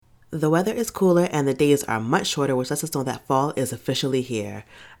The weather is cooler and the days are much shorter, which lets us know that fall is officially here.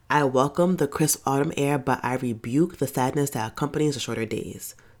 I welcome the crisp autumn air, but I rebuke the sadness that accompanies the shorter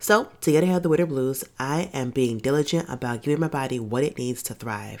days. So, to get ahead of the winter blues, I am being diligent about giving my body what it needs to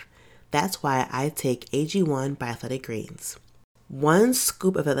thrive. That's why I take AG1 by Athletic Greens. One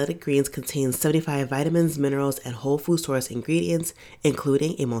scoop of Athletic Greens contains 75 vitamins, minerals, and whole food source ingredients,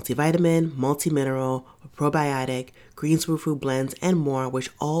 including a multivitamin, multi-mineral, probiotic, green superfood blends, and more, which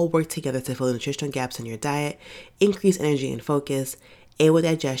all work together to fill the nutritional gaps in your diet, increase energy and focus, aid with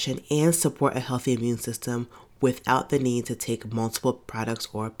digestion, and support a healthy immune system without the need to take multiple products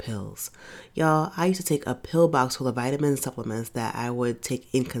or pills. Y'all, I used to take a pill box full of vitamin supplements that I would take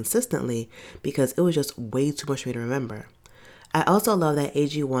inconsistently because it was just way too much for me to remember. I also love that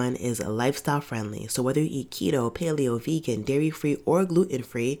AG1 is lifestyle friendly, so whether you eat keto, paleo, vegan, dairy-free, or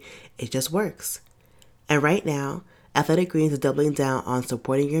gluten-free, it just works. And right now, Athletic Greens is doubling down on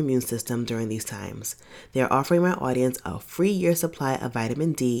supporting your immune system during these times. They're offering my audience a free year supply of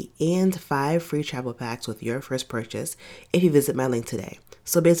vitamin D and 5 free travel packs with your first purchase if you visit my link today.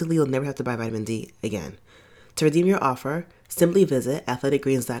 So basically, you'll never have to buy vitamin D again. To redeem your offer, simply visit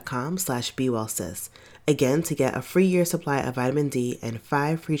athleticgreens.com/bewellsis. Again, to get a free year supply of vitamin D and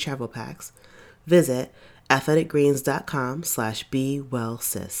 5 free travel packs, visit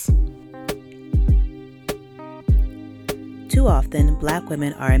athleticgreens.com/bewellsis. Too often, Black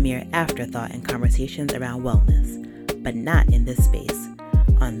women are a mere afterthought in conversations around wellness, but not in this space.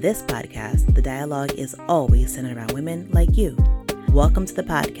 On this podcast, the dialogue is always centered around women like you. Welcome to the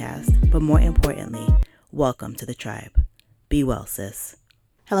podcast, but more importantly, welcome to the tribe. Be well, sis.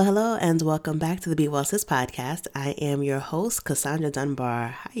 Hello, and welcome back to the Be Well Sis podcast. I am your host, Cassandra Dunbar.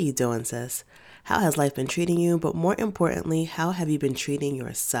 How you doing, sis? How has life been treating you? But more importantly, how have you been treating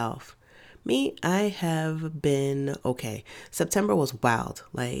yourself? Me, I have been okay. September was wild,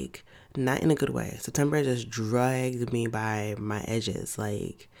 not in a good way. September just dragged me by my edges,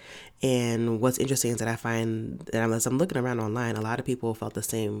 and what's interesting is that I find that as I'm looking around online, a lot of people felt the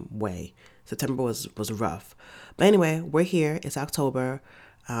same way. September was rough. But anyway, we're here. It's October.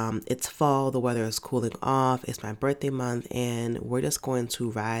 It's fall, the weather is cooling off, it's my birthday month, and we're just going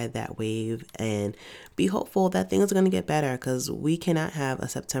to ride that wave and be hopeful that things are going to get better, because we cannot have a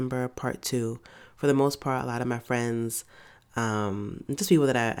September part 2. For the most part, a lot of my friends, just people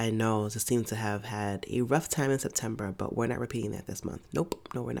that I know, just seem to have had a rough time in September, but we're not repeating that this month. Nope,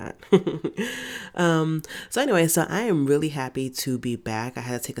 no, we're not. So I am really happy to be back. I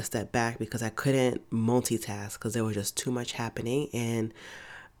had to take a step back because I couldn't multitask because there was just too much happening, and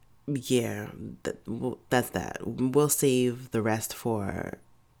yeah, that's that. We'll save the rest for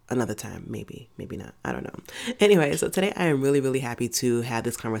another time, maybe not. I don't know. Anyway, so today I am really, really happy to have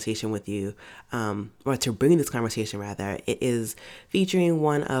this conversation with you, or to bring this conversation rather. It is featuring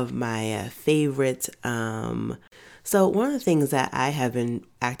one of my favorite. So one of the things that I have been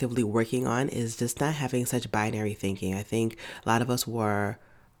actively working on is just not having such binary thinking. I think a lot of us were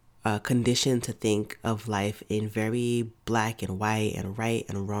conditioned to think of life in very black and white and right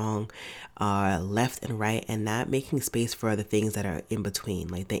and wrong, left and right, and not making space for the things that are in between,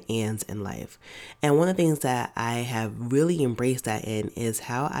 like the ands in life. And one of the things that I have really embraced that in is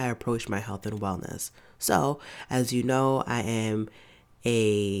how I approach my health and wellness. So, as you know, I am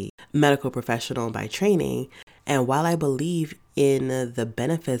a medical professional by training, and while I believe in the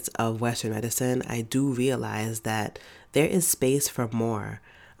benefits of Western medicine, I do realize that there is space for more.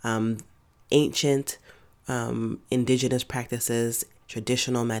 Ancient indigenous practices,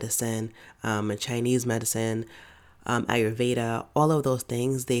 traditional medicine, Chinese medicine, Ayurveda, all of those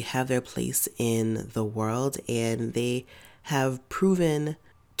things, they have their place in the world, and they have proven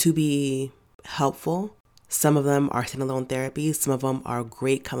to be helpful. Some of them are standalone therapies. Some of them are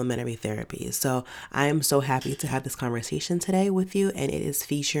great complementary therapies. So I am so happy to have this conversation today with you, and it is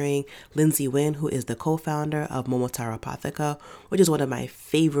featuring Lindsay Wynn, who is the co-founder of Momotaro Apotheca, which is one of my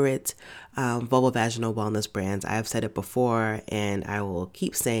favorite vulvovaginal wellness brands. I have said it before, and I will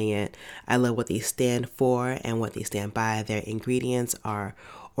keep saying it. I love what they stand for and what they stand by. Their ingredients are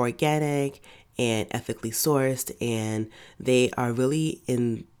organic and ethically sourced, and they are really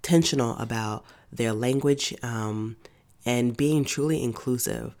intentional about their language, and being truly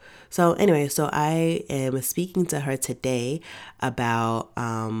inclusive. So I am speaking to her today about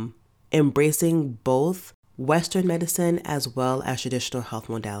embracing both Western medicine as well as traditional health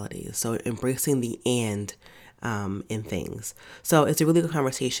modalities. So embracing the and in things. So it's a really good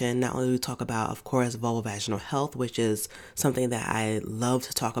conversation. Not only do we talk about, of course, vulvovaginal health, which is something that I love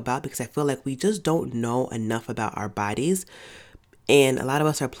to talk about because I feel like we just don't know enough about our bodies. And a lot of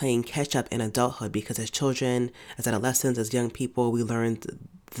us are playing catch up in adulthood because as children, as adolescents, as young people, we learned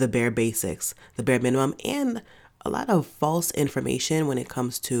the bare basics, the bare minimum, and a lot of false information when it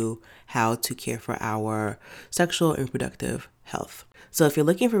comes to how to care for our sexual and reproductive health. So if you're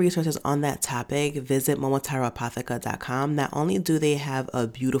looking for resources on that topic, visit momotaroapotheca.com. Not only do they have a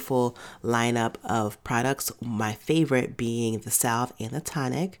beautiful lineup of products, my favorite being the salve and the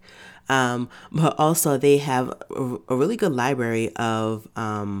tonic, but also they have a really good library of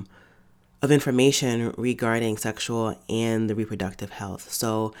information regarding sexual and the reproductive health.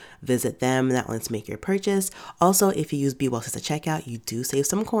 So visit them not only to make your purchase. Also, if you use Be Well Sis at checkout, you do save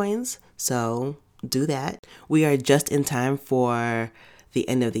some coins. So do that. We are just in time for the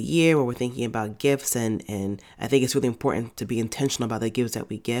end of the year where we're thinking about gifts, and I think it's really important to be intentional about the gifts that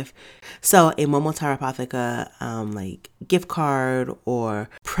we give. So a Momotaro Apotheca gift card or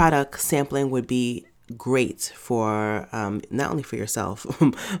product sampling would be great for not only for yourself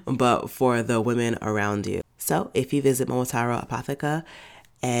but for the women around you. So if you visit Momotaro Apotheca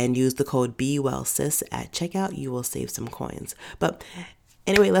and use the code BeWellSis at checkout, you will save some coins. But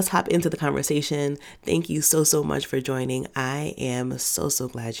anyway, let's hop into the conversation. Thank you so much for joining. I am so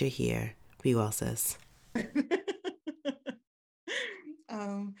glad you're here. Be well, sis.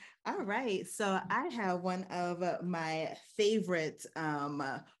 All right. So I have one of my favorite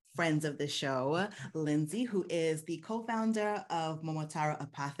friends of the show, Lindsay, who is the co-founder of Momotaro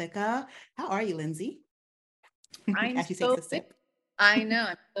Apotheca. How are you, Lindsay? As she takes a sip. I know.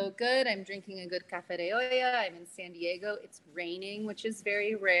 I'm so good. I'm drinking a good cafe de olla. I'm in San Diego. It's raining, which is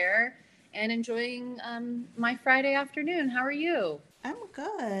very rare, and enjoying my Friday afternoon. How are you? I'm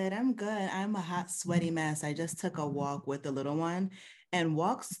good. I'm a hot, sweaty mess. I just took a walk with the little one, and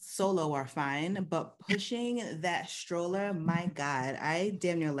walks solo are fine, but pushing that stroller, my God, I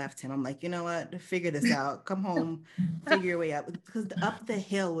damn near left him. I'm like, you know what? Figure this out. Come home, figure your way up. Because up the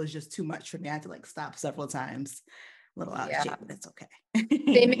hill was just too much for me. I had to stop several times. A little out of shape, but it's okay.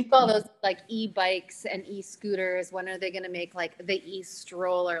 They make all those e-bikes and e-scooters. When are they going to make the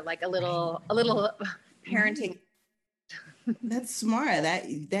e-stroller, a little parenting? That's smart.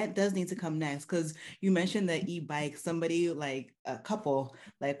 That does need to come next, because you mentioned the e-bike. Somebody, a couple,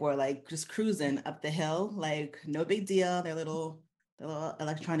 were just cruising up the hill, no big deal. Their little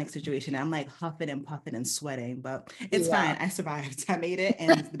electronic situation. I'm huffing and puffing and sweating, but it's fine. I survived. I made it,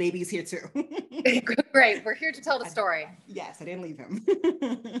 and the baby's here too. Great. We're here to tell the story. Yes, I didn't leave him.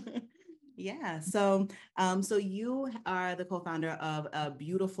 Yeah. So you are the co-founder of a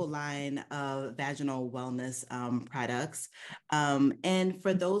beautiful line of vaginal wellness products. And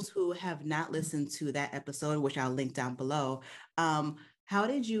for those who have not listened to that episode, which I'll link down below, how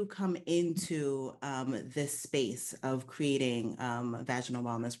did you come into this space of creating vaginal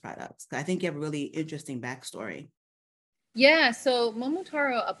wellness products? I think you have a really interesting backstory. Yeah, so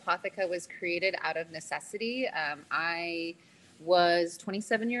Momotaro Apotheca was created out of necessity. I was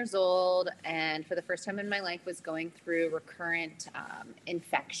 27 years old, and for the first time in my life was going through recurrent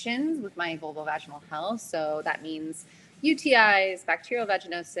infections with my vulvovaginal health. So that means UTIs, bacterial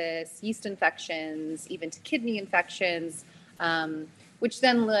vaginosis, yeast infections, even to kidney infections, which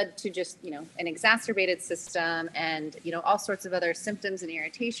then led to just, an exacerbated system and, all sorts of other symptoms and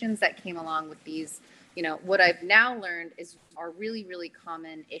irritations that came along with these. What I've now learned are really, really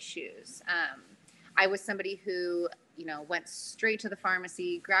common issues. I was somebody who, went straight to the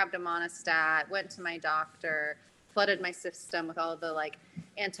pharmacy, grabbed a Monistat, went to my doctor, flooded my system with all of the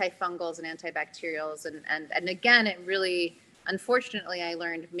antifungals and antibacterials. And again, it really, unfortunately, I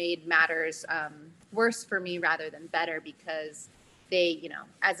learned made matters worse for me rather than better, because they,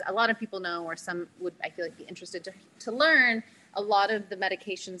 as a lot of people know, or some would, I feel be interested to learn, a lot of the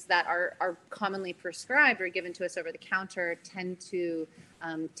medications that are commonly prescribed or given to us over the counter tend to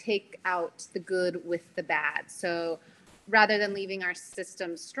take out the good with the bad. So rather than leaving our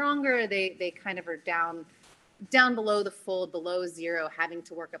system stronger, they kind of are down below the fold, below zero, having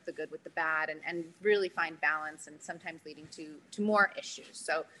to work up the good with the bad and really find balance, and sometimes leading to more issues.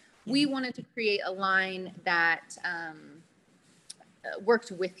 So we wanted to create a line that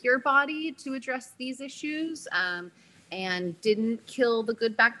worked with your body to address these issues. And didn't kill the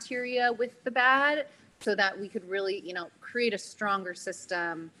good bacteria with the bad, so that we could really, create a stronger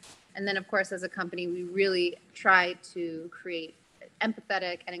system. And then, of course, as a company, we really try to create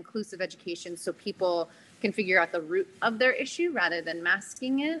empathetic and inclusive education so people can figure out the root of their issue rather than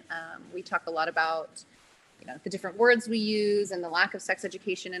masking it. We talk a lot about, the different words we use and the lack of sex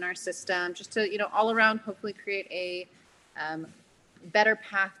education in our system, just to, all around hopefully create a better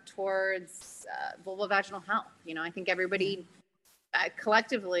path towards vulvovaginal health. I think everybody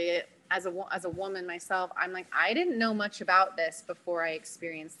collectively, as a woman myself, I'm I didn't know much about this before I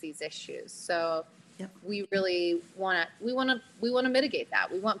experienced these issues. So Yep. we really want to mitigate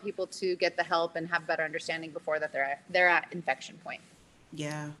that. We want people to get the help and have better understanding before that they're at infection point.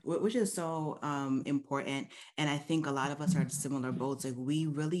 Yeah, which is so important. And I think a lot of us are in similar boats. Like we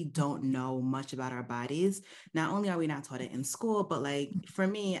really don't know much about our bodies. Not only are we not taught it in school, but like for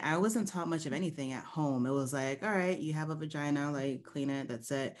me, I wasn't taught much of anything at home. It was like, all right, you have a vagina, like clean it,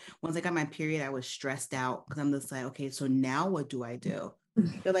 that's it. Once I got my period, I was stressed out because I'm just like, okay, so now what do I do?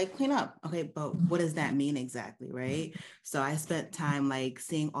 They're like, clean up. Okay, but what does that mean exactly? Right. So I spent time like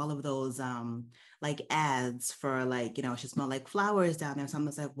seeing all of those like ads for like, it should smell like flowers down there. So I'm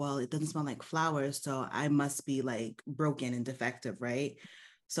just like, well, it doesn't smell like flowers. So I must be like broken and defective, right?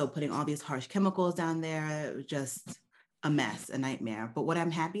 So putting all these harsh chemicals down there, just a mess, a nightmare. But what I'm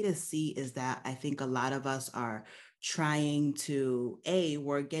happy to see is that I think a lot of us are trying to,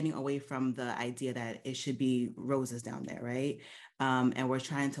 we're getting away from the idea that it should be roses down there, right? And we're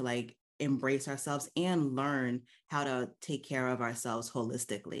trying to like embrace ourselves and learn how to take care of ourselves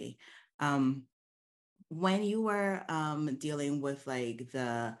holistically. Um, when you were dealing with like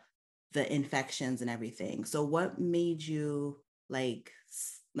the infections and everything, so what made you like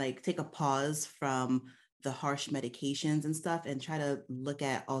like take a pause from the harsh medications and stuff and try to look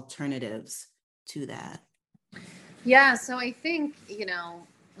at alternatives to that? Yeah, so I think,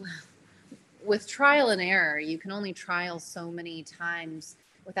 with trial and error, you can only trial so many times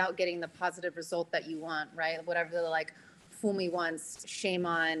without getting the positive result that you want, right? Whatever the like, fool me once, shame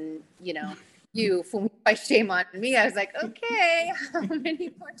on, you, fool me twice, shame on me. I was like, okay, how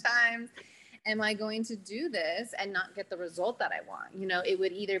many more times am I going to do this and not get the result that I want? It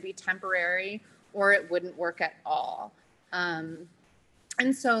would either be temporary or it wouldn't work at all. Um,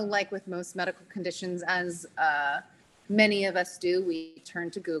 and so, like with most medical conditions, as many of us do, we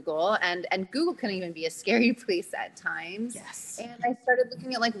turn to Google, and Google can even be a scary place at times. Yes. And I started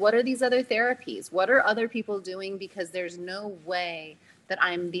looking at like, what are these other therapies? What are other people doing? Because there's no way that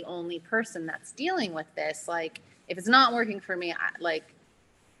I'm the only person that's dealing with this. Like, if it's not working for me, like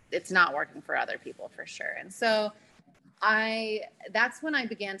it's not working for other people for sure. And so that's when I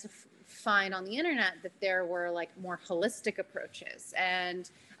began to find on the internet that there were like more holistic approaches and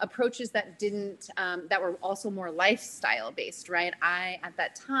approaches that didn't that were also more lifestyle based, right? I at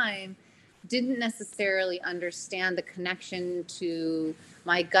that time didn't necessarily understand the connection to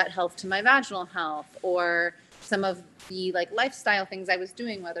my gut health to my vaginal health, or some of the like lifestyle things I was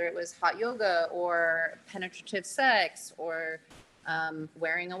doing, whether it was hot yoga or penetrative sex or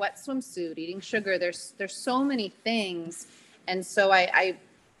wearing a wet swimsuit, eating sugar. There's so many things, and so I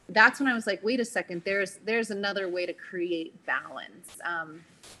that's when I was like, wait a second, there's another way to create balance,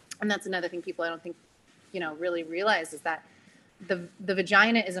 and that's another thing people I don't think really realize is that the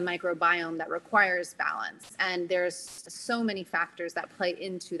vagina is a microbiome that requires balance, and there's so many factors that play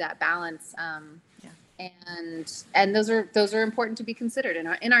into that balance. Yeah. And those are important to be considered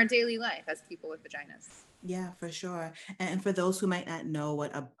in our daily life as people with vaginas. Yeah, for sure. And for those who might not know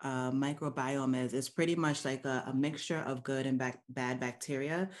what a microbiome is, it's pretty much like a mixture of good and bad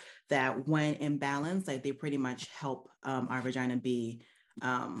bacteria that, when in balance, like they pretty much help our vagina be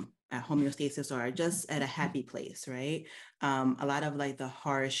at homeostasis or just at a happy place, right? A lot of like the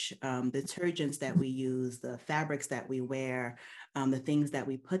harsh detergents that we use, the fabrics that we wear, the things that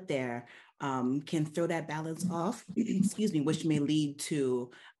we put there can throw that balance off, excuse me, which may lead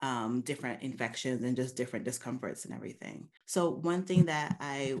to different infections and just different discomforts and everything. So one thing that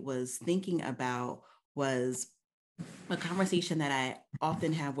I was thinking about was a conversation that I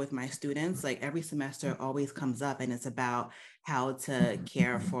often have with my students, like every semester always comes up, and it's about how to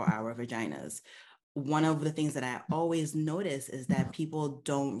care for our vaginas. One of the things that I always notice is that people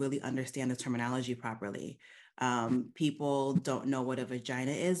don't really understand the terminology properly. People don't know what a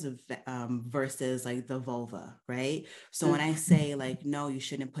vagina is versus like the vulva, right? So when I say like, no, you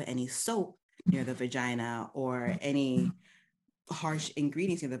shouldn't put any soap near the vagina or any harsh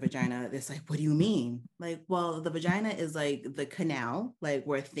ingredients in the vagina, it's like, what do you mean? Like, well, the vagina is like the canal, like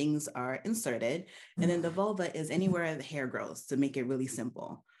where things are inserted, and then the vulva is anywhere the hair grows, to make it really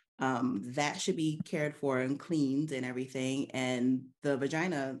simple. That should be cared for and cleaned and everything, and the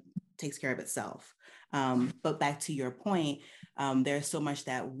vagina takes care of itself. But back to your point, there's so much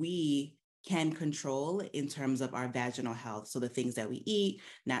that we can control in terms of our vaginal health. So the things that we eat,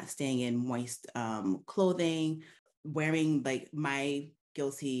 not staying in moist clothing, wearing, like, my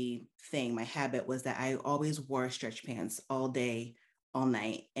guilty thing, my habit was that I always wore stretch pants all day, all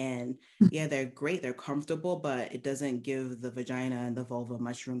night. And yeah, they're great, they're comfortable, but it doesn't give the vagina and the vulva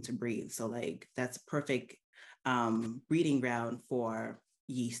much room to breathe. So like that's perfect breeding ground for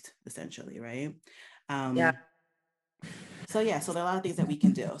yeast, essentially, right? Yeah. Um, So yeah, so there are a lot of things that we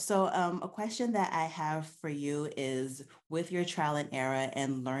can do. So a question that I have for you is, with your trial and error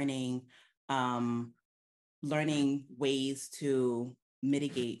and um, learning ways to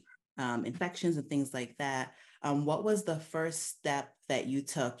mitigate infections and things like that, what was the first step that you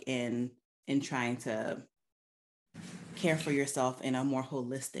took in trying to care for yourself in a more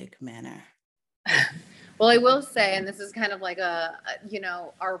holistic manner? Well, I will say, and this is kind of like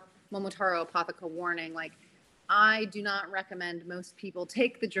our Momotaro Apotheca warning, like, I do not recommend most people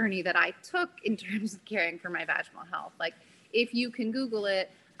take the journey that I took in terms of caring for my vaginal health. Like, if you can Google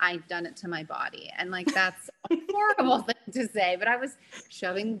it, I've done it to my body. And like, that's a horrible thing to say, but I was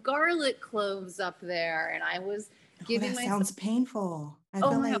shoving garlic cloves up there and I was Oh, giving that myself, sounds painful. I oh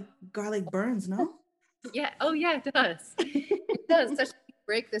feel my God. like garlic burns, no? Yeah. Oh yeah, it does. It does. Especially if you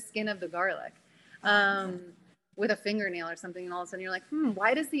break the skin of the garlic. Oh, With a fingernail or something, and all of a sudden you're like,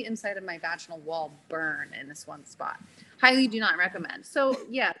 why does the inside of my vaginal wall burn in this one spot? Highly do not recommend. So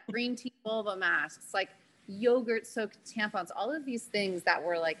yeah, green tea vulva masks, like yogurt soaked tampons, all of these things that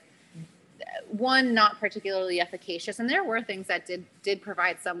were like, one, not particularly efficacious, and there were things that did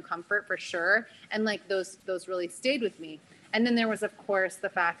provide some comfort for sure, and like those really stayed with me. And then there was, of course, the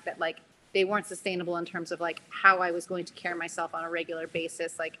fact that like they weren't sustainable in terms of like how I was going to care myself on a regular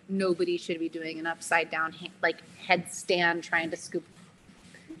basis. Like, nobody should be doing an upside down like headstand trying to scoop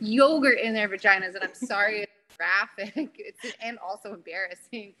yogurt in their vaginas. And I'm sorry, it's graphic, and also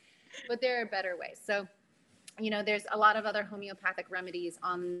embarrassing, but there are better ways. So there's a lot of other homeopathic remedies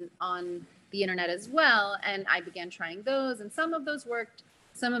on the internet as well, and I began trying those, and some of those worked,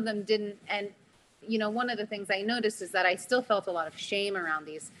 some of them didn't. And one of the things I noticed is that I still felt a lot of shame around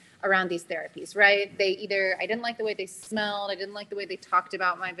these therapies, right? I didn't like the way they smelled, I didn't like the way they talked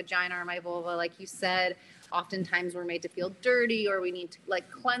about my vagina or my vulva. Like you said, oftentimes we're made to feel dirty, or we need to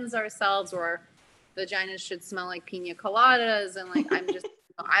like cleanse ourselves, or our vaginas should smell like pina coladas, and like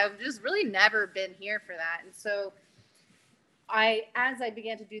I've just really never been here for that. And so as I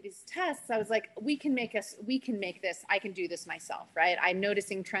began to do these tests, I was like, we can make this, I can do this myself, right? I'm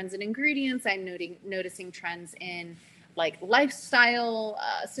noticing trends in ingredients. I'm noticing trends in like lifestyle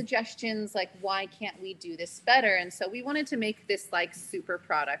suggestions. Like, why can't we do this better? And so we wanted to make this like super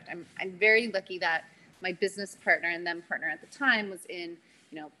product. I'm very lucky that my business partner and then partner at the time was in,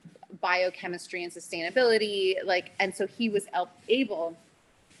 biochemistry and sustainability. Like, and so he was able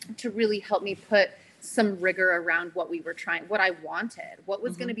to really help me put some rigor around what I wanted, what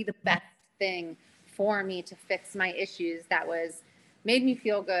was going to be the best thing for me to fix my issues, that made me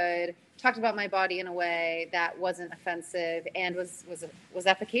feel good, talked about my body in a way that wasn't offensive, and was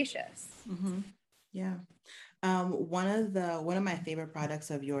efficacious. mm-hmm. Yeah. One of my favorite products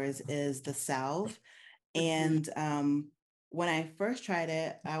of yours is the salve. And when I first tried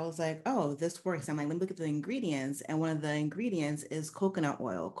it, I was like, oh, this works. I'm like, let me look at the ingredients. And one of the ingredients is coconut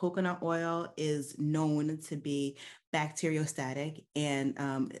oil. Coconut oil is known to be bacteriostatic and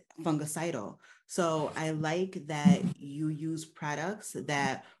fungicidal. So I like that you use products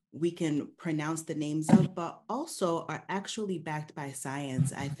that we can pronounce the names of, but also are actually backed by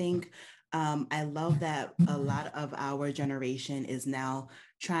science. I think I love that a lot of our generation is now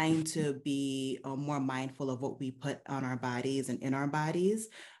trying to be more mindful of what we put on our bodies and in our bodies.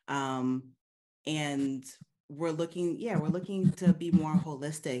 And we're looking to be more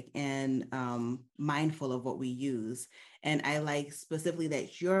holistic and mindful of what we use. And I like specifically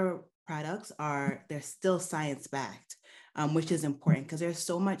that your products they're still science backed, which is important because there's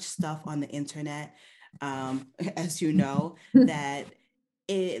so much stuff on the internet, as you know, that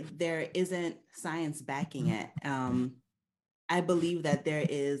there isn't science backing it. I believe that there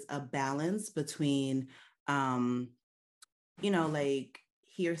is a balance between, like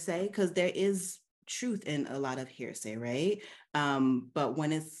hearsay, because there is truth in a lot of hearsay, right? But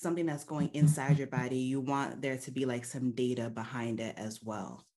when it's something that's going inside your body, you want there to be like some data behind it as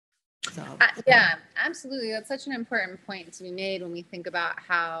well. So yeah, absolutely. That's such an important point to be made when we think about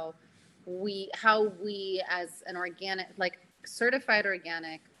how we as an organic, like certified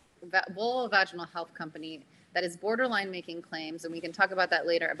organic vulvovaginal health company that is borderline making claims, and we can talk about that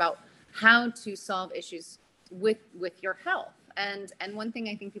later, about how to solve issues with your health. And one thing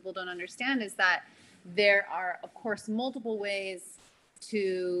I think people don't understand is that there are, of course, multiple ways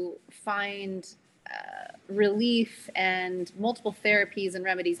to find relief, and multiple therapies and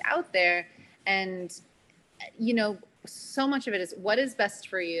remedies out there. And so much of it is what is best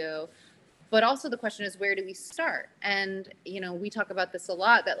for you, but also the question is, where do we start? And we talk about this a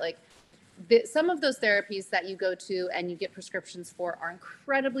lot, that like some of those therapies that you go to and you get prescriptions for are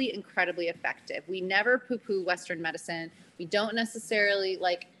incredibly effective. We never poo-poo Western medicine. We don't necessarily,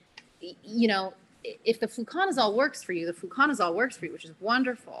 like, if the fluconazole works for you, the fluconazole works for you, which is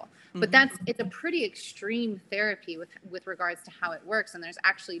wonderful. But Mhm. it's a pretty extreme therapy with regards to how it works. And there's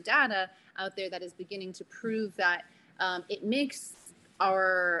actually data out there that is beginning to prove that it makes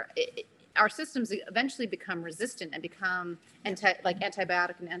our our systems eventually become resistant and become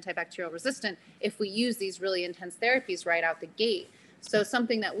antibiotic and antibacterial resistant if we use these really intense therapies right out the gate. So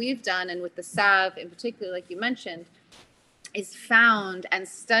something that we've done, and with the salve in particular, like you mentioned, is found and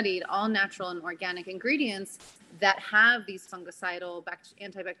studied all natural and organic ingredients that have these fungicidal,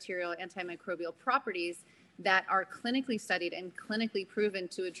 antibacterial, antimicrobial properties that are clinically studied and clinically proven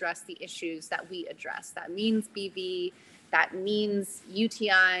to address the issues that we address. That means BV, that means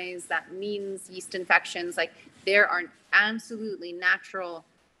UTIs, that means yeast infections. Like, there are absolutely natural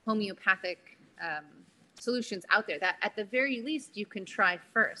homeopathic solutions out there that at the very least you can try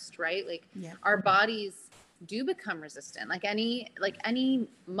first, right? Like, Yep. our bodies do become resistant, like any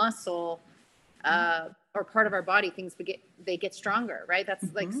muscle or part of our body. Things they get stronger, right?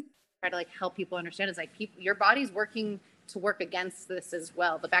 That's like, Mhm. try to like help people understand. It's like, your body's working to work against this as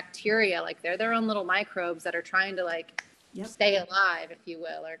well. The bacteria, like, they're their own little microbes that are trying to like Yep. stay alive, if you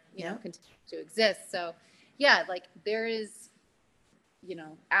will, or Yep. continue to exist. So yeah, like, there is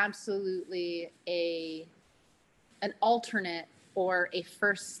absolutely an alternate or a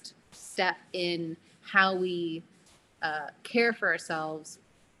first step in how we care for ourselves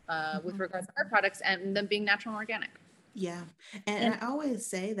with Mhm. regards to our products, and them being natural and organic. Yeah. And And I always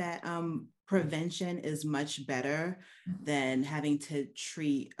say that prevention is much better than having to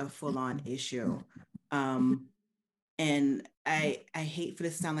treat a full-on issue. Um, and I hate for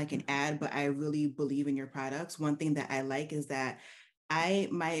this to sound like an ad, but I really believe in your products. One thing that I like is that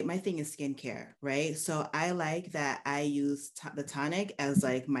my thing is skincare, right? So I like that I use the tonic as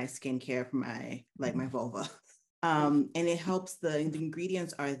like my skincare for my vulva. And it helps, the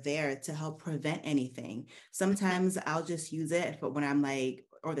ingredients are there to help prevent anything. Sometimes I'll just use it, but when I'm like,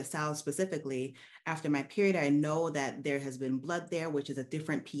 or the salve specifically, after my period, I know that there has been blood there, which is a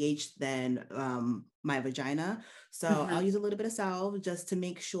different pH than my vagina. So Mhm. I'll use a little bit of salve just to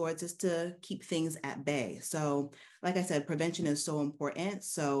make sure, just to keep things at bay. So, like I said, prevention is so important.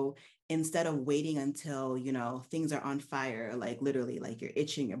 So instead of waiting until, things are on fire, like literally, like you're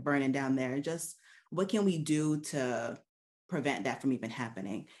itching, you're burning down there, just what can we do to prevent that from even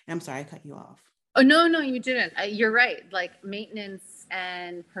happening? And I'm sorry, I cut you off. Oh, no, no, you didn't. You're right. Like, maintenance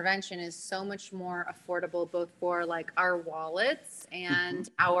and prevention is so much more affordable, both for like our wallets Mhm. and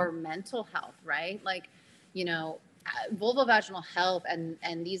our mental health, right? Like, vulvovaginal health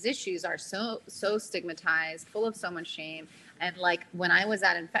and these issues are so stigmatized, full of so much shame. And like, when I was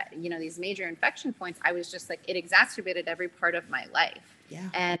at these major infection points, I was just like, it exacerbated every part of my life. Yeah.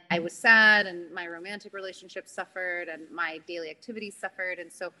 And I was sad, and my romantic relationship suffered, and my daily activities suffered.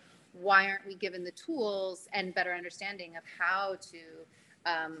 And so, why aren't we given the tools and better understanding of how to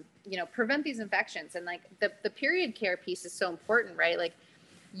prevent these infections? And like, the period care piece is so important, right? Like,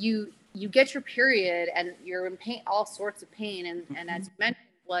 you get your period and you're in pain, all sorts of pain, and as Mhm. you mentioned,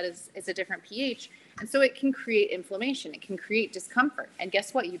 blood is a different pH, and so it can create inflammation, it can create discomfort. And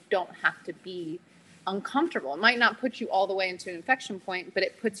guess what? You don't have to be uncomfortable. It might not put you all the way into an infection point, but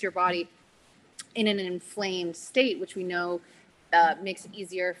it puts your body in an inflamed state, which we know makes it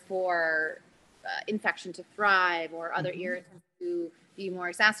easier for infection to thrive, or other Mhm. irritants to be more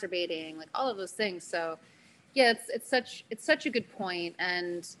exacerbating, like all of those things. So yeah, it's such a good point,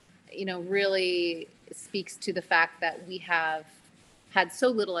 and really speaks to the fact that we have had so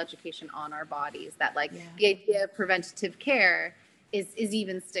little education on our bodies, that like, Yeah. the idea of preventative care is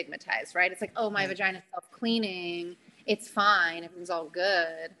even stigmatized, right? It's like, oh, my Right. vagina self-cleaning, it's fine, everything's all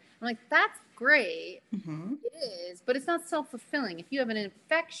good. I'm like, that's great. Mhm. It is, but it's not self-fulfilling. If you have an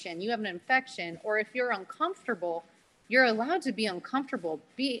infection, you have an infection, or if you're uncomfortable, you're allowed to be uncomfortable.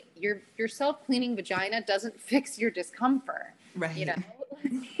 Be your self-cleaning vagina doesn't fix your discomfort, you know.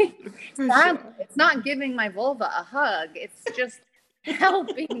 Right. For Sadly, sure. it's not giving my vulva a hug. It's just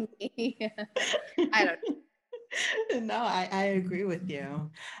helping me. I don't No, I agree with you.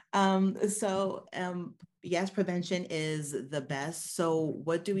 Yes, prevention is the best. So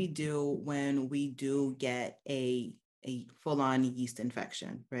what do we do when we do get a full-on yeast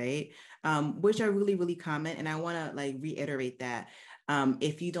infection, right? Which are really, really common. And I want to like reiterate that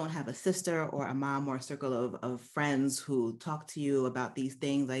if you don't have a sister or a mom or a circle of friends who talk to you about these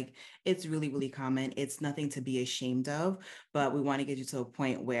things, like it's really, really common. It's nothing to be ashamed of, but we want to get you to a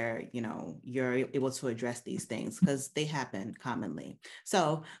point where you're able to address these things because they happen commonly.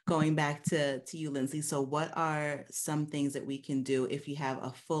 So going back to you, Lindsay, so what are some things that we can do if you have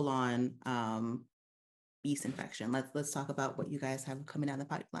a full-on yeast infection. Let's talk about what you guys have coming down the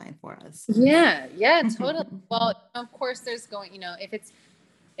pipeline for us. Yeah, totally. Well, of course, there's going, if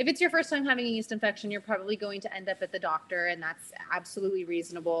it's your first time having a yeast infection, you're probably going to end up at the doctor, and that's absolutely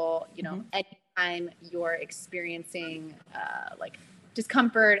reasonable. Anytime you're experiencing like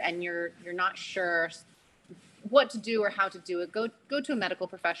discomfort and you're not sure what to do or how to do it, go to a medical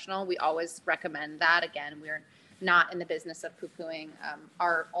professional. We always recommend that. Again, we're not in the business of poo-pooing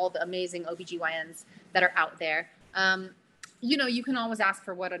all the amazing OBGYNs that are out there. You can always ask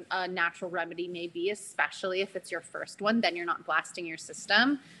for what a natural remedy may be, especially if it's your first one. Then you're not blasting your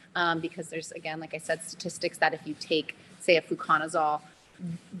system because there's, again, like I said, statistics that if you take, say, a fluconazole,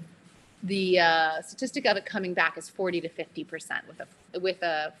 the statistic of it coming back is 40 to 50% with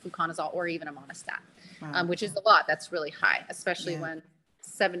a fluconazole or even a Monistat, wow. Which is a lot. That's really high, especially when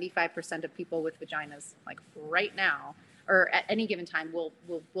 75% of people with vaginas, like right now, or at any given time,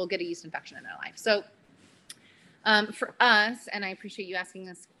 will get a yeast infection in their life. So for us, and I appreciate you asking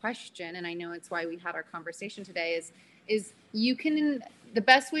this question, and I know it's why we had our conversation today, is the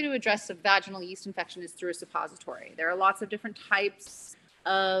best way to address a vaginal yeast infection is through a suppository. There are lots of different types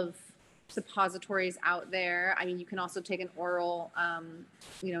of suppositories out there. I mean, you can also take an oral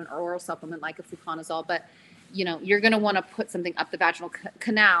supplement like a fluconazole, but you're going to want to put something up the vaginal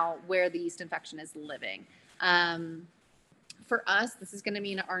canal where the yeast infection is living. For us, this is going to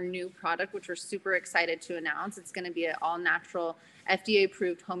mean our new product, which we're super excited to announce. It's going to be an all-natural,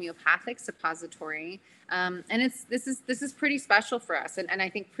 FDA-approved homeopathic suppository, and this is pretty special for us, and I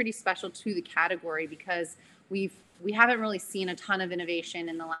think pretty special to the category because we haven't really seen a ton of innovation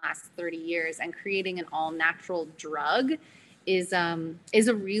in the last 30 years, and creating an all-natural drug is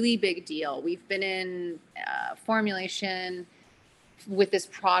a really big deal. We've been in formulation with this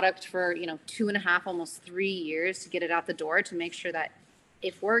product for 2.5, almost 3 years to get it out the door, to make sure that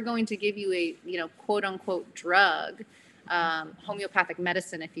if we're going to give you a quote unquote drug, homeopathic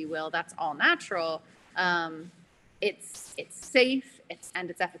medicine, if you will, that's all natural, it's safe, and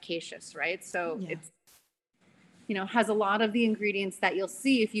it's efficacious, right? So it's has a lot of the ingredients that you'll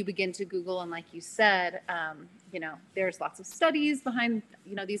see if you begin to Google. And like you said, there's lots of studies behind,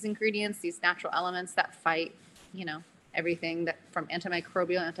 these ingredients, these natural elements that fight, everything that from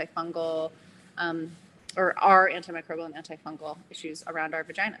antimicrobial, antifungal, or are antimicrobial and antifungal issues around our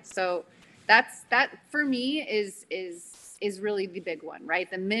vagina. So that for me is really the big one,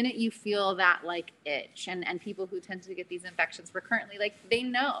 right? The minute you feel that like itch, and people who tend to get these infections recurrently, like they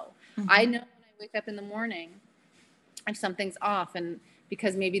know, I know when I wake up in the morning, if something's off, and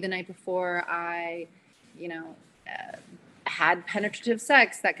because maybe the night before I, had penetrative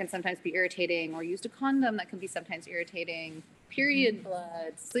sex, that can sometimes be irritating, or used a condom that can be sometimes irritating, period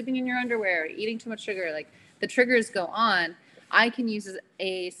blood, sleeping in your underwear, eating too much sugar, like the triggers go on. I can use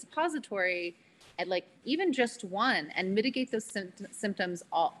a suppository at like even just one and mitigate those symptoms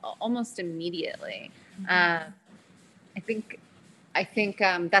almost immediately. I think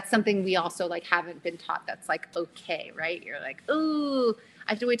that's something we also like haven't been taught. That's like okay, right? You're like, ooh,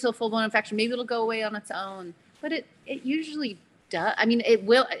 I have to wait till full blown infection. Maybe it'll go away on its own, but it usually does. I mean, it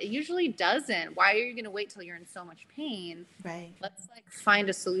will. It usually doesn't. Why are you going to wait till you're in so much pain? Right. Let's like find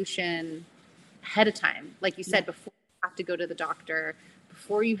a solution ahead of time, like you said, before you have to go to the doctor,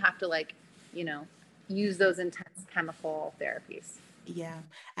 before you have to like, use those intense chemical therapies. Yeah,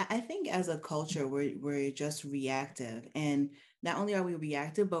 I think as a culture, we're just reactive, and not only are we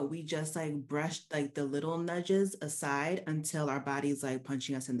reactive, but we just like brush like the little nudges aside until our body's like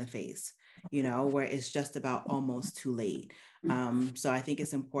punching us in the face, where it's just about almost too late. So I think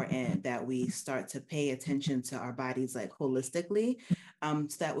it's important that we start to pay attention to our bodies like holistically,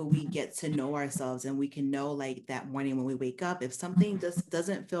 so that way we get to know ourselves, and we can know like that morning when we wake up, if something just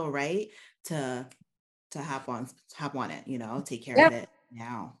doesn't feel right, to hop on it, take care of it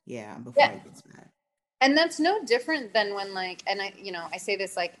now. Before it gets bad. And that's no different than when I say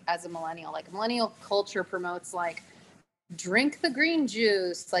this like as a millennial, like millennial culture promotes like drink the green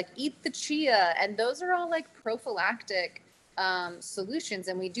juice, like eat the chia. And those are all like prophylactic solutions.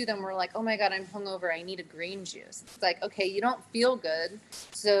 And we do them. We're like, oh my God, I'm hungover. I need a green juice. It's like, okay, you don't feel good.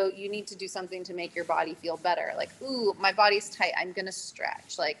 So you need to do something to make your body feel better. Like, ooh, my body's tight. I'm going to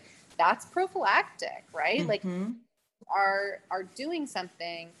stretch. Like, that's prophylactic, right? Like are doing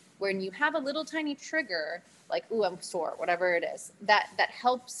something when you have a little tiny trigger, like, ooh, I'm sore, whatever it is, that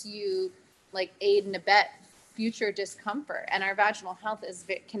helps you like aid and abet future discomfort. And our vaginal health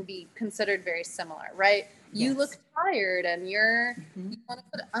can be considered very similar, right? You look tired and you want to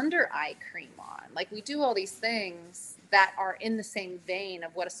put under eye cream on. Like we do all these things that are in the same vein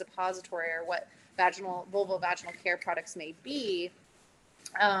of what a suppository or what vulvovaginal care products may be.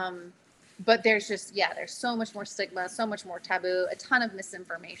 but there's just, yeah, there's so much more stigma, so much more taboo, a ton of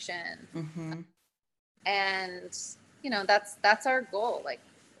misinformation. Mm-hmm. And, that's our goal. Like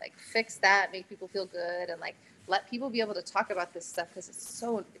fix that, make people feel good, and like let people be able to talk about this stuff, because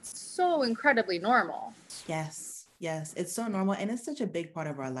it's so incredibly normal. Yes, yes, it's so normal and it's such a big part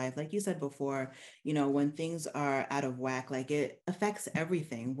of our life. Like you said before, when things are out of whack, like it affects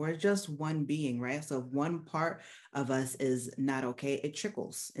everything. We're just one being, right? So if one part of us is not okay, it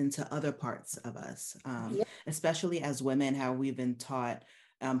trickles into other parts of us. Yeah. Especially as women, how we've been taught,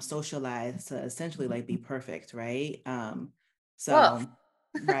 socialized to essentially like be perfect, right? Well, So,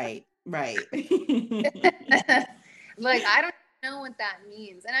 right, right. like, I don't know what that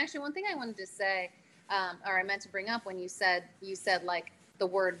means. And actually, one thing I wanted to say, or I meant to bring up when you said like the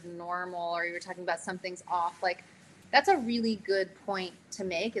word normal, or you were talking about something's off. Like, that's a really good point to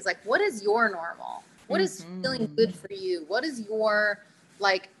make. Is like, what is your normal? What is feeling Mm-hmm. good for you? What is your,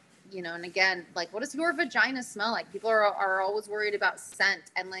 like, and again, like, what does your vagina smell like? People are always worried about scent,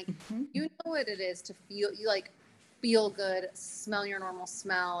 and like, Mm-hmm. you know what it is to feel good, smell your normal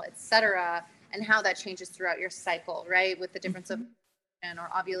smell, etc., and how that changes throughout your cycle, right? With the difference of Mm-hmm. or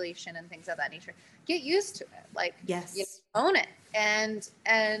ovulation and things of that nature. Get used to it. Like, Yes. own it. And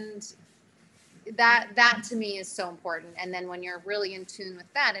that to me is so important. And then when you're really in tune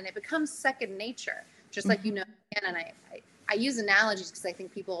with that, and it becomes second nature, just like, Mm-hmm. and I use analogies because I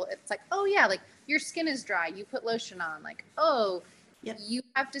think people, it's like, oh yeah, like your skin is dry, you put lotion on, like, oh, Yep. you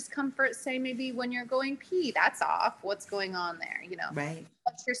have discomfort, say maybe when you're going pee, that's off. What's going on there? Right.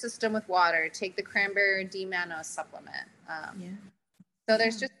 Flush your system with water, take the cranberry D-mannose supplement. Yeah. So Yeah.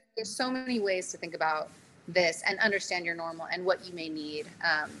 there's so many ways to think about this and understand your normal and what you may need,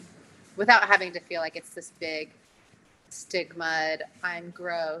 without having to feel like it's this big stigma. I'm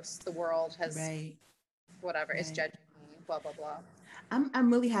gross. The world has Right. whatever is Right. judging me. Blah blah blah.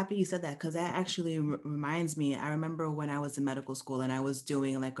 I'm really happy you said that because that actually reminds me. I remember when I was in medical school and I was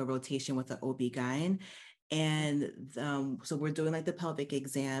doing like a rotation with the OB-GYN. And so we're doing like the pelvic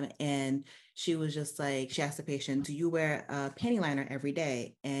exam, and she was just like, she asked the patient, "Do you wear a panty liner every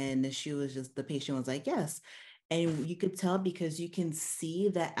day?" And the patient was like, "Yes." And you could tell because you can see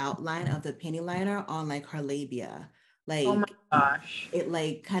the outline of the panty liner on like her labia. Oh my Like gosh. it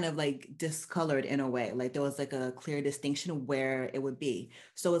like kind of like discolored in a way, like there was like a clear distinction where it would be.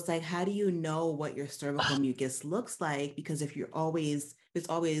 So it's like, how do you know what your cervical mucus looks like? Because if it's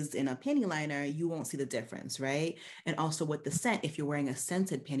always in a panty liner, you won't see the difference, right? And also with the scent, if you're wearing a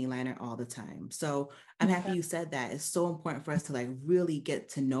scented panty liner all the time. So I'm happy you said that. It's so important for us to like really get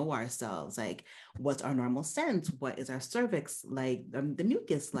to know ourselves. Like, what's our normal scent? What is our cervix like? The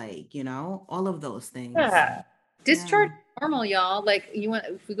mucus like, all of those things. Yeah. Yeah. Discharge normal, y'all. Like,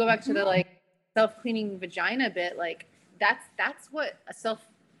 if we go back to the Mhm. like self-cleaning vagina bit, like that's what a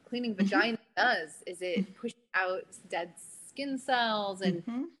self-cleaning Mhm. vagina does, is it pushes out dead skin cells and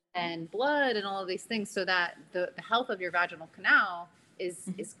Mhm. blood and all of these things, so that the health of your vaginal canal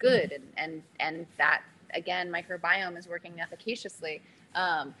Mhm. is good, and that, again, microbiome is working efficaciously.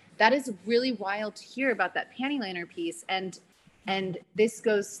 That is really wild to hear about that panty liner piece. And this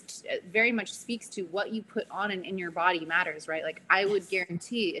very much speaks to what you put on and in your body matters, right? Like, I would Yes.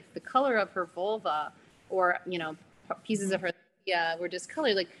 guarantee if the color of her vulva, or pieces Mhm. of her were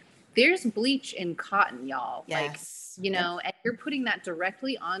discolored, like, there's bleach in cotton, y'all. Like, Yes. Yep. and you're putting that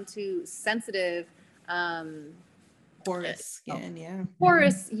directly onto sensitive, um Porous skin. Yeah.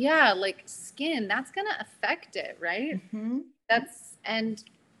 porous, yeah, like skin. That's gonna affect it, right? Mhm. That's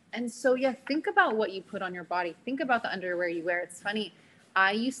and so, yeah, think about what you put on your body. Think about the underwear you wear. It's funny,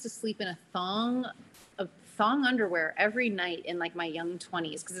 I used to sleep in a thong underwear every night in like my young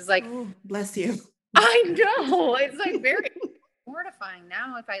 20s, because it's like, Oh, bless you. I know, it's like very mortifying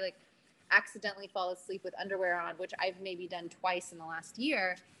now if I like accidentally fall asleep with underwear on, which I've maybe done twice in the last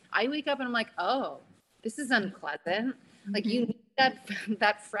year. I wake up and I'm like, oh, this is unpleasant. Like, you Mhm. need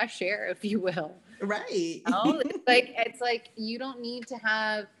that fresh air, if you will. Right. It's like you don't need to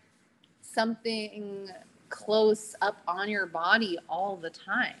have something close up on your body all the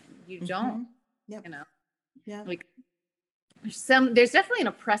time. You don't, Mhm. Yep. you know. Yep. Like, there's definitely an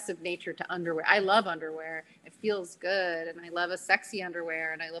oppressive nature to underwear. I love underwear. It feels good, and I love a sexy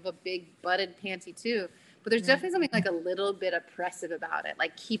underwear, and I love a big butted panty too. But there's Right. definitely something like a little bit oppressive about it.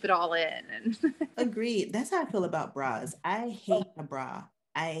 Like, keep it all in. And Agreed. That's how I feel about bras. I hate a bra.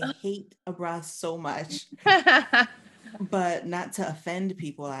 I hate a bra so much. but not to offend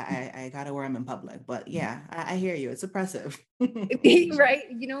people. I gotta wear them in public. But yeah, I hear you. It's oppressive. Right.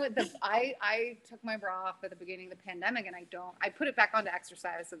 You know what? I took my bra off at the beginning of the pandemic, and I put it back on to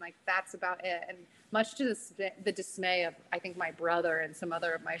exercise, and like that's about it. And much to the dismay of I think my brother and some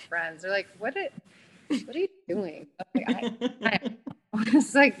other of my friends, they're like, "What are you doing?" I'm like,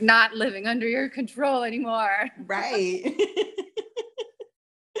 it's like not living under your control anymore. Right.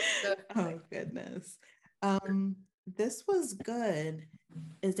 Oh goodness. This was good.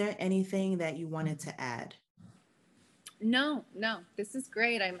 Is there anything that you wanted to add? No, this is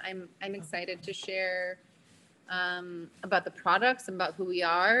great. I'm excited to share about the products and about who we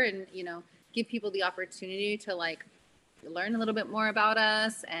are, and give people the opportunity to like learn a little bit more about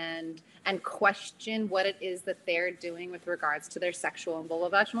us and question what it is that they're doing with regards to their sexual and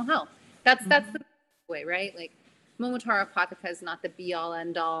vulvovaginal health. That's the way, right? Like Momotaro Apotheca is not the be all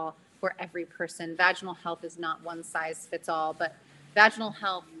end all for every person. Vaginal health is not one size fits all, but vaginal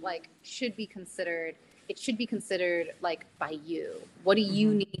health like should be considered like by you. What do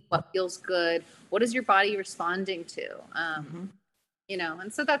you need? What feels good? What is your body responding to?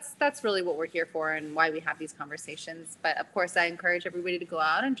 And so that's really what we're here for and why we have these conversations. But of course, I encourage everybody to go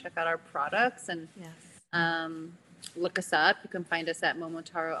out and check out our products and look us up. You can find us at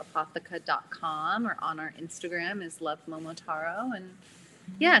momotaroapotheca.com or on our Instagram is Love Momotaro. And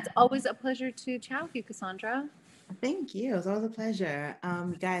yeah, it's always a pleasure to chat with you, Cassandra. Thank you. It's always a pleasure.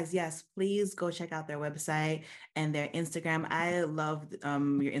 Guys, yes, please go check out their website and their Instagram. I love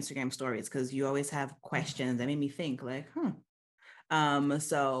your Instagram stories because you always have questions that made me think like,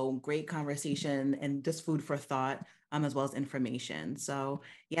 so great conversation and just food for thought, as well as information. So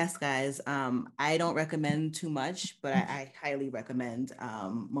yes, guys, I don't recommend too much, but I highly recommend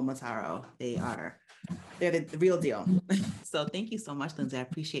Momotaro. They're the real deal. So thank you so much, Lindsay. I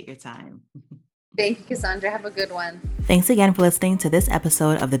appreciate your time. Thank you, Cassandra. Have a good one. Thanks again for listening to this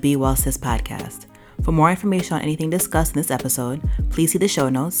episode of the Be Well Sis podcast. For more information on anything discussed in this episode, please see the show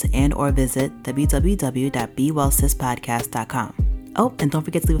notes and or visit www.bewellsispodcast.com. Oh, and don't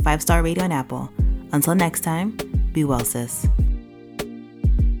forget to leave a 5-star rating on Apple. Until next time, be well, sis.